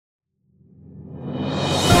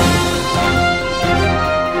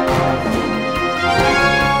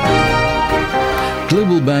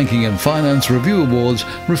Global Banking and Finance Review Awards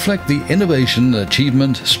reflect the innovation,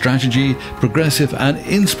 achievement, strategy, progressive and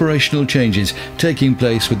inspirational changes taking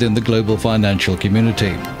place within the global financial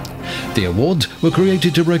community. The awards were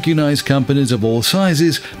created to recognize companies of all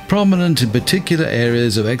sizes, prominent in particular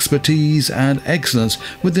areas of expertise and excellence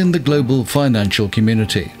within the global financial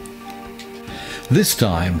community. This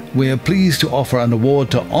time, we are pleased to offer an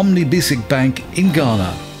award to OmniBSIC Bank in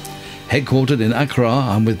Ghana. Headquartered in Accra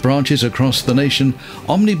and with branches across the nation,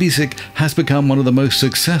 OmniBSIC has become one of the most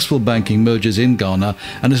successful banking mergers in Ghana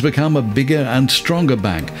and has become a bigger and stronger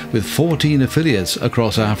bank with 14 affiliates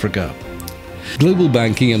across Africa. Global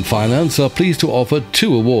Banking and Finance are pleased to offer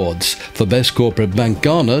 2 awards for Best Corporate Bank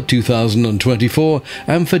Ghana 2024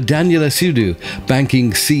 and for Daniel Asiedu,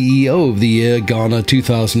 Banking CEO of the Year Ghana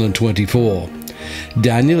 2024.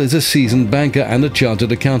 Daniel is a seasoned banker and a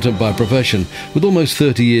chartered accountant by profession with almost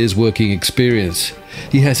 30 years working experience.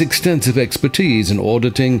 He has extensive expertise in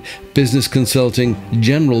auditing, business consulting,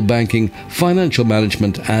 general banking, financial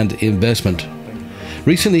management and investment.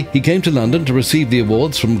 Recently, he came to London to receive the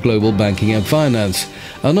awards from Global Banking and Finance,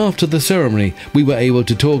 and after the ceremony, we were able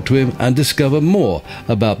to talk to him and discover more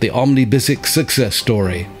about the OmniBSIC success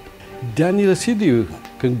story. Daniel Asiedu,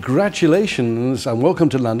 congratulations and welcome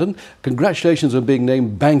to London. Congratulations on being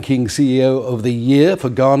named Banking CEO of the Year for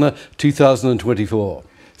Ghana 2024.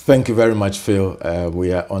 Thank you very much, Phil.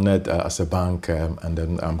 We are honored as a bank and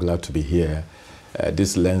I'm glad to be here.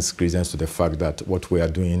 This lends credence to the fact that what we are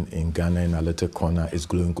doing in Ghana in our little corner is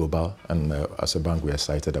going global, and as a bank we are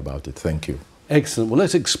excited about it. Thank you. Excellent. Well,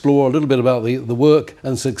 let's explore a little bit about the work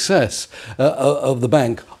and success of the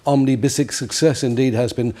bank. OmniBSIC's success indeed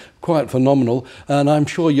has been quite phenomenal, and I'm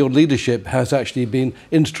sure your leadership has actually been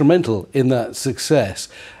instrumental in that success.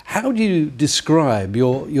 How do you describe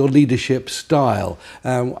your leadership style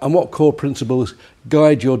and what core principles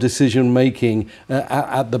guide your decision making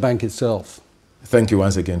at the bank itself? Thank you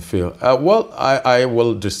once again, Phil. Well, I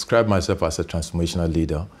will describe myself as a transformational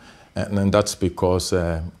leader. And that's because,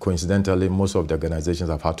 coincidentally, most of the organizations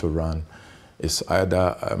I've had to run is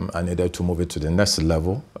either I needed to move it to the next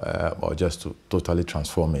level or just to totally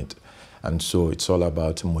transform it. And so it's all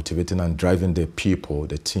about motivating and driving the people,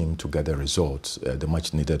 the team, to get the results, the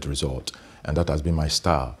much needed result. And that has been my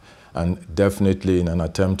style. And definitely in an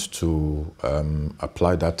attempt to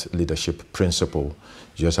apply that leadership principle,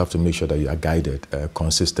 you just have to make sure that you are guided,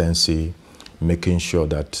 consistency, making sure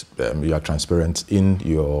that you are transparent in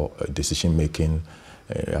your decision making.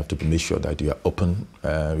 You have to make sure that you are open.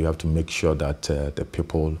 You have to make sure that the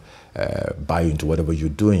people buy into whatever you're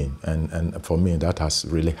doing. And for me, that has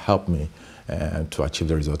really helped me to achieve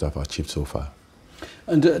the result I've achieved so far.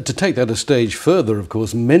 And to take that a stage further, of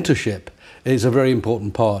course, mentorship is a very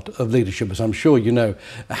important part of leadership, as I'm sure you know.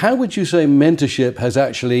 How would you say mentorship has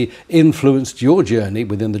actually influenced your journey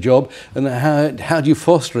within the job, and how do you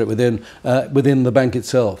foster it within the bank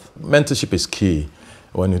itself? Mentorship is key.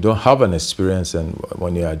 When you don't have an experience and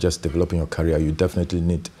when you are just developing your career, you definitely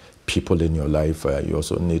need people in your life. You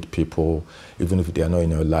also need people, even if they are not in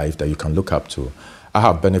your life, that you can look up to. I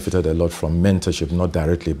have benefited a lot from mentorship, not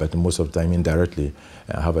directly, but most of the time indirectly.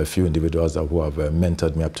 I have a few individuals who have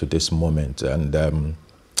mentored me up to this moment, and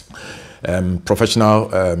professional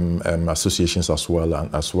associations as well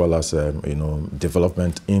as you know,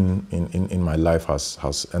 development in my life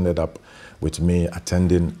has ended up with me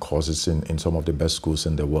attending courses in some of the best schools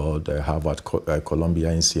in the world, Harvard,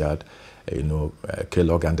 Columbia, INSEAD, you know,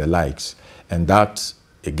 Kellogg and the likes, and that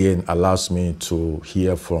again allows me to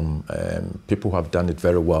hear from people who have done it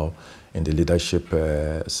very well in the leadership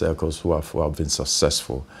circles who have been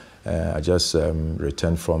successful. I just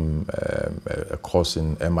returned from a course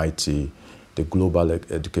in MIT, the Global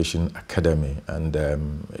Education Academy, and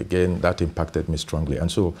again that impacted me strongly.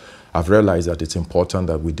 And so I've realized that it's important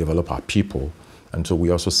that we develop our people. And so we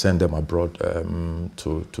also send them abroad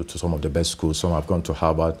to some of the best schools. Some have gone to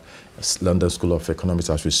Harvard, London School of Economics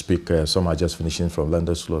as we speak. Some are just finishing from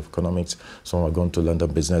London School of Economics. Some have gone to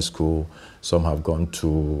London Business School. Some have gone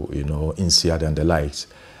to, you know, INSEAD and the likes.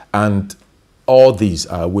 And all these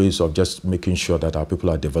are ways of just making sure that our people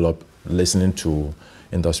are developed, listening to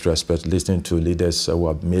industry experts, listening to leaders who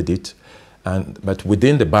have made it. But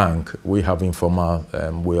within the bank, we have informal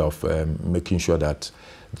way of making sure that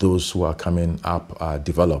those who are coming up are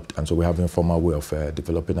developed. And so we have an informal way of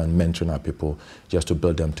developing and mentoring our people just to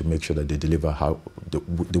build them to make sure that they deliver the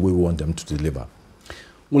way we want them to deliver.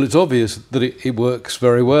 Well, it's obvious that it works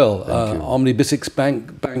very well.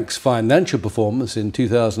 OmniBSIC Bank's financial performance in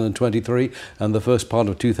 2023 and the first part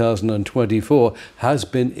of 2024 has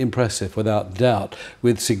been impressive, without doubt,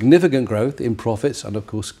 with significant growth in profits and, of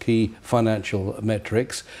course, key financial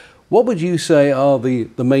metrics. What would you say are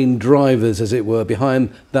the main drivers, as it were,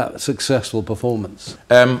 behind that successful performance?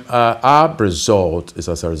 Our result is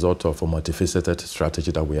as a result of a multifaceted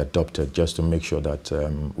strategy that we adopted just to make sure that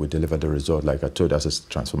we deliver the result. Like I told you, as a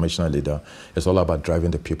transformational leader, it's all about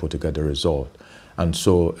driving the people to get the result. And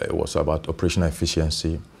so it was about operational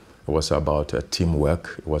efficiency, it was about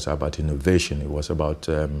teamwork, it was about innovation, it was about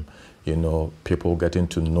people getting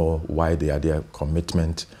to know why they are there,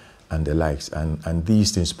 commitment, and the likes. And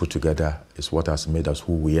these things put together is what has made us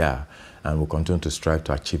who we are. And we'll continue to strive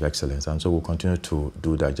to achieve excellence. And so we'll continue to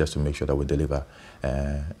do that just to make sure that we deliver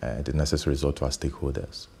the necessary result to our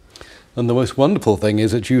stakeholders. And the most wonderful thing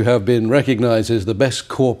is that you have been recognised as the best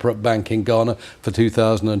corporate bank in Ghana for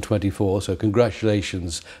 2024. So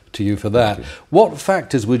congratulations to you for that. What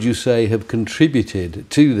factors would you say have contributed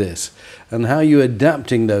to this? And how are you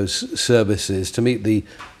adapting those services to meet the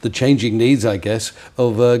changing needs, I guess,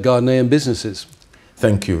 of Ghanaian businesses?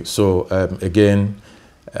 Thank you. So again,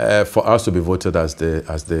 for us to be voted as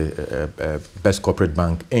the best corporate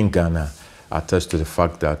bank in Ghana attests to the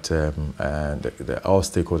fact that all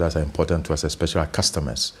stakeholders are important to us, especially our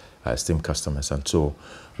customers, our esteemed customers. And so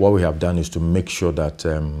what we have done is to make sure that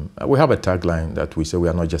we have a tagline that we say we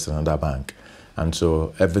are not just another bank. And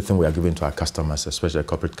so everything we are giving to our customers, especially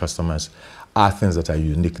corporate customers, are things that are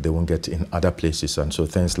unique they won't get in other places. And so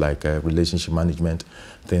things like relationship management,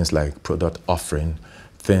 things like product offering,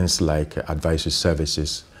 things like advisory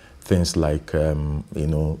services, things like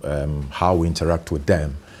how we interact with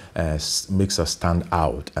them makes us stand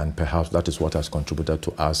out, and perhaps that is what has contributed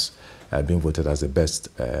to us being voted as the best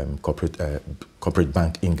corporate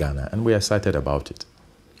bank in Ghana, and we are excited about it.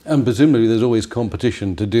 And presumably there's always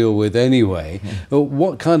competition to deal with anyway.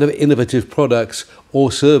 What kind of innovative products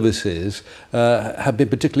or services have been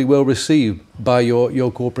particularly well received by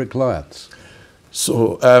your corporate clients?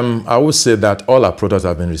 So I would say that all our products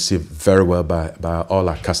have been received very well by all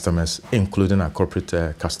our customers, including our corporate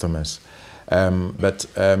customers. But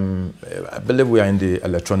I believe we are in the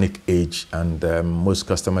electronic age, and most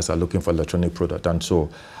customers are looking for electronic product, and so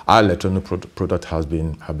our electronic product have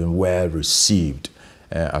been well received.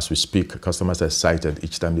 As we speak, customers are excited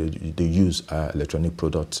each time they use electronic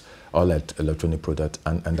products, all electronic products,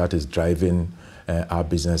 and that is driving our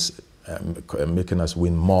business, making us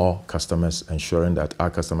win more customers, ensuring that our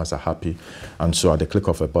customers are happy. And so at the click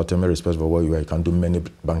of a button, irrespective of where you are, you can do many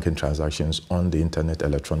banking transactions on the internet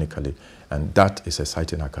electronically, and that is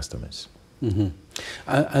exciting our customers. Mm-hmm.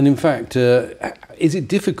 And in fact, is it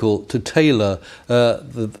difficult to tailor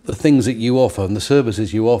the things that you offer and the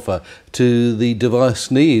services you offer to the diverse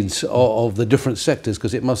needs of the different sectors,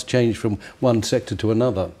 because it must change from one sector to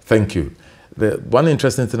another? Thank you. The one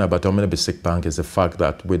interesting thing about OmniBSIC Bank is the fact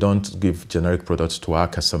that we don't give generic products to our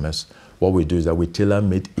customers. What we do is that we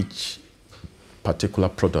tailor-made each particular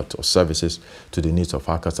product or services to the needs of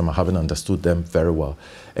our customer, having understood them very well.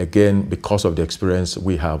 Again, because of the experience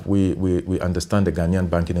we have, we understand the Ghanaian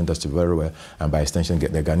banking industry very well, and by extension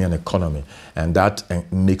the Ghanaian economy, and that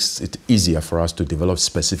makes it easier for us to develop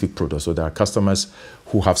specific products. So there are customers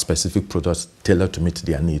who have specific products tailored to meet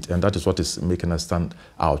their needs, and that is what is making us stand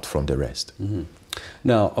out from the rest. Mm-hmm.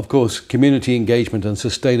 Now, of course, community engagement and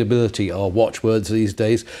sustainability are watchwords these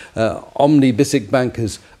days. OmniBSIC Bank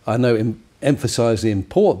has, I know, emphasize the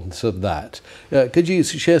importance of that. Could you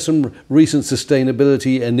share some recent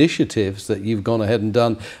sustainability initiatives that you've gone ahead and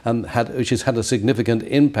done, and which has had a significant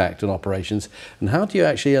impact on operations, and how do you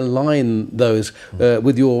actually align those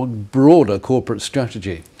with your broader corporate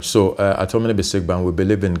strategy? So at OmniBSIC Bank, we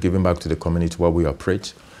believe in giving back to the community where we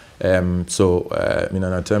operate. In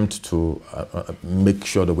an attempt to make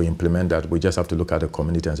sure that we implement that, we just have to look at the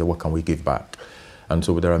community and say, what can we give back? And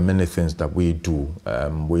so there are many things that we do.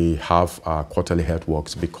 We have our quarterly health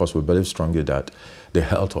walks because we believe strongly that the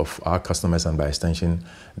health of our customers, and by extension,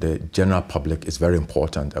 the general public, is very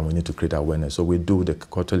important, and we need to create awareness. So we do the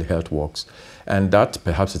quarterly health walks, and that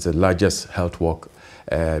perhaps is the largest health walk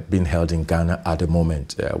being held in Ghana at the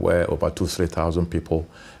moment, where over 2,000–3,000 people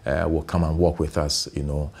will come and walk with us,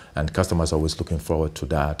 and customers are always looking forward to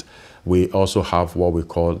that. We also have what we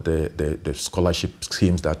call the scholarship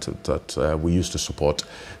schemes that we use to support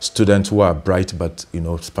students who are bright but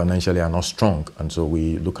financially are not strong, and so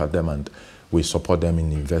we look at them and we support them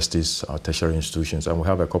in universities or tertiary institutions, and we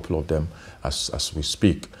have a couple of them as we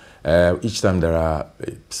speak. Each time there are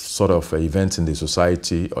sort of events in the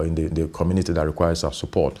society or in the community that requires our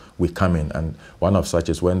support, we come in, and one of such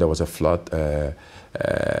is when there was a flood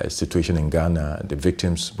situation in Ghana. The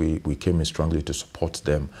victims, we came in strongly to support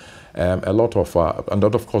them. And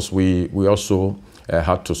of course we also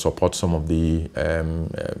had to support some of the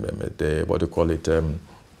what do you call it,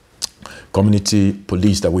 community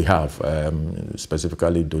police that we have,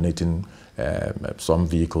 specifically donating some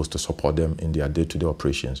vehicles to support them in their day-to-day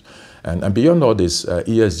operations. And beyond all this,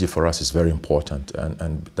 ESG for us is very important,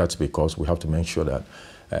 and that's because we have to make sure that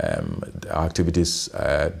our activities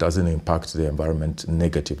doesn't impact the environment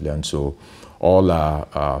negatively. And so all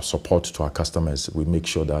our support to our customers, we make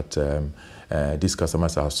sure that these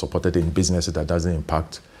customers are supported in businesses that doesn't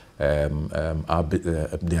impact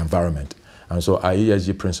the environment. And so our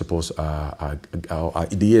ESG principles the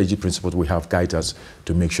ESG principles we have guide us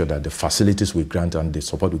to make sure that the facilities we grant and the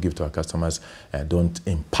support we give to our customers don't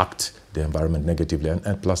impact the environment negatively,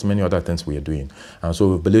 and plus many other things we are doing. And so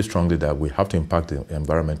we believe strongly that we have to impact the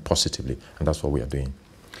environment positively, and that's what we are doing.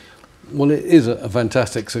 Well, it is a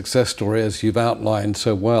fantastic success story, as you've outlined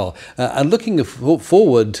so well. And looking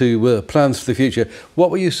forward to plans for the future,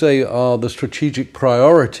 what would you say are the strategic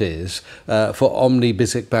priorities for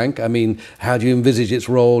OmniBSIC Bank? I mean, how do you envisage its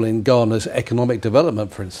role in Ghana's economic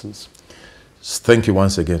development, for instance? Thank you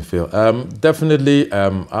once again, Phil. Definitely,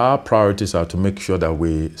 our priorities are to make sure that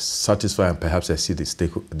we satisfy and perhaps exceed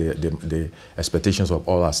the expectations of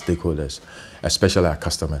all our stakeholders, especially our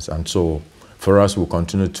customers. And so, for us, we'll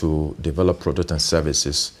continue to develop products and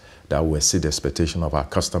services that will exceed the expectation of our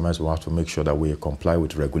customers. We have to make sure that we comply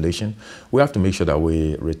with regulation. We have to make sure that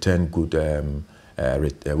we return good,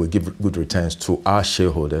 we give good returns to our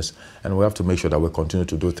shareholders, and we have to make sure that we continue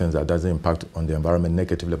to do things that doesn't impact on the environment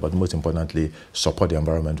negatively, but most importantly, support the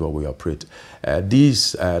environment where we operate. And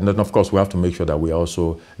of course, we have to make sure that we are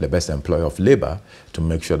also the best employer of labor to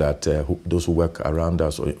make sure that those who work around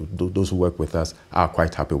us or those who work with us are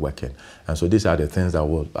quite happy working. And so these are the things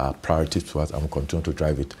that are priorities to us, and we'll continue to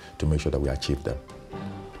drive it to make sure that we achieve them.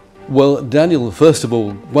 Well, Daniel, first of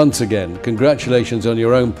all, once again, congratulations on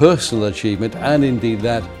your own personal achievement and indeed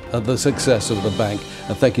that of the success of the bank.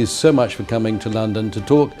 And thank you so much for coming to London to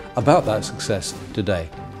talk about that success today.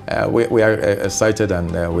 We are excited,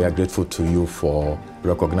 and we are grateful to you for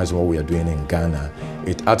recognizing what we are doing in Ghana.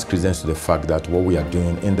 It adds credence to the fact that what we are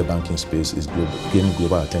doing in the banking space is gaining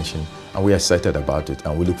global attention, and we are excited about it,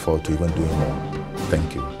 and we look forward to even doing more.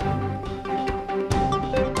 Thank you.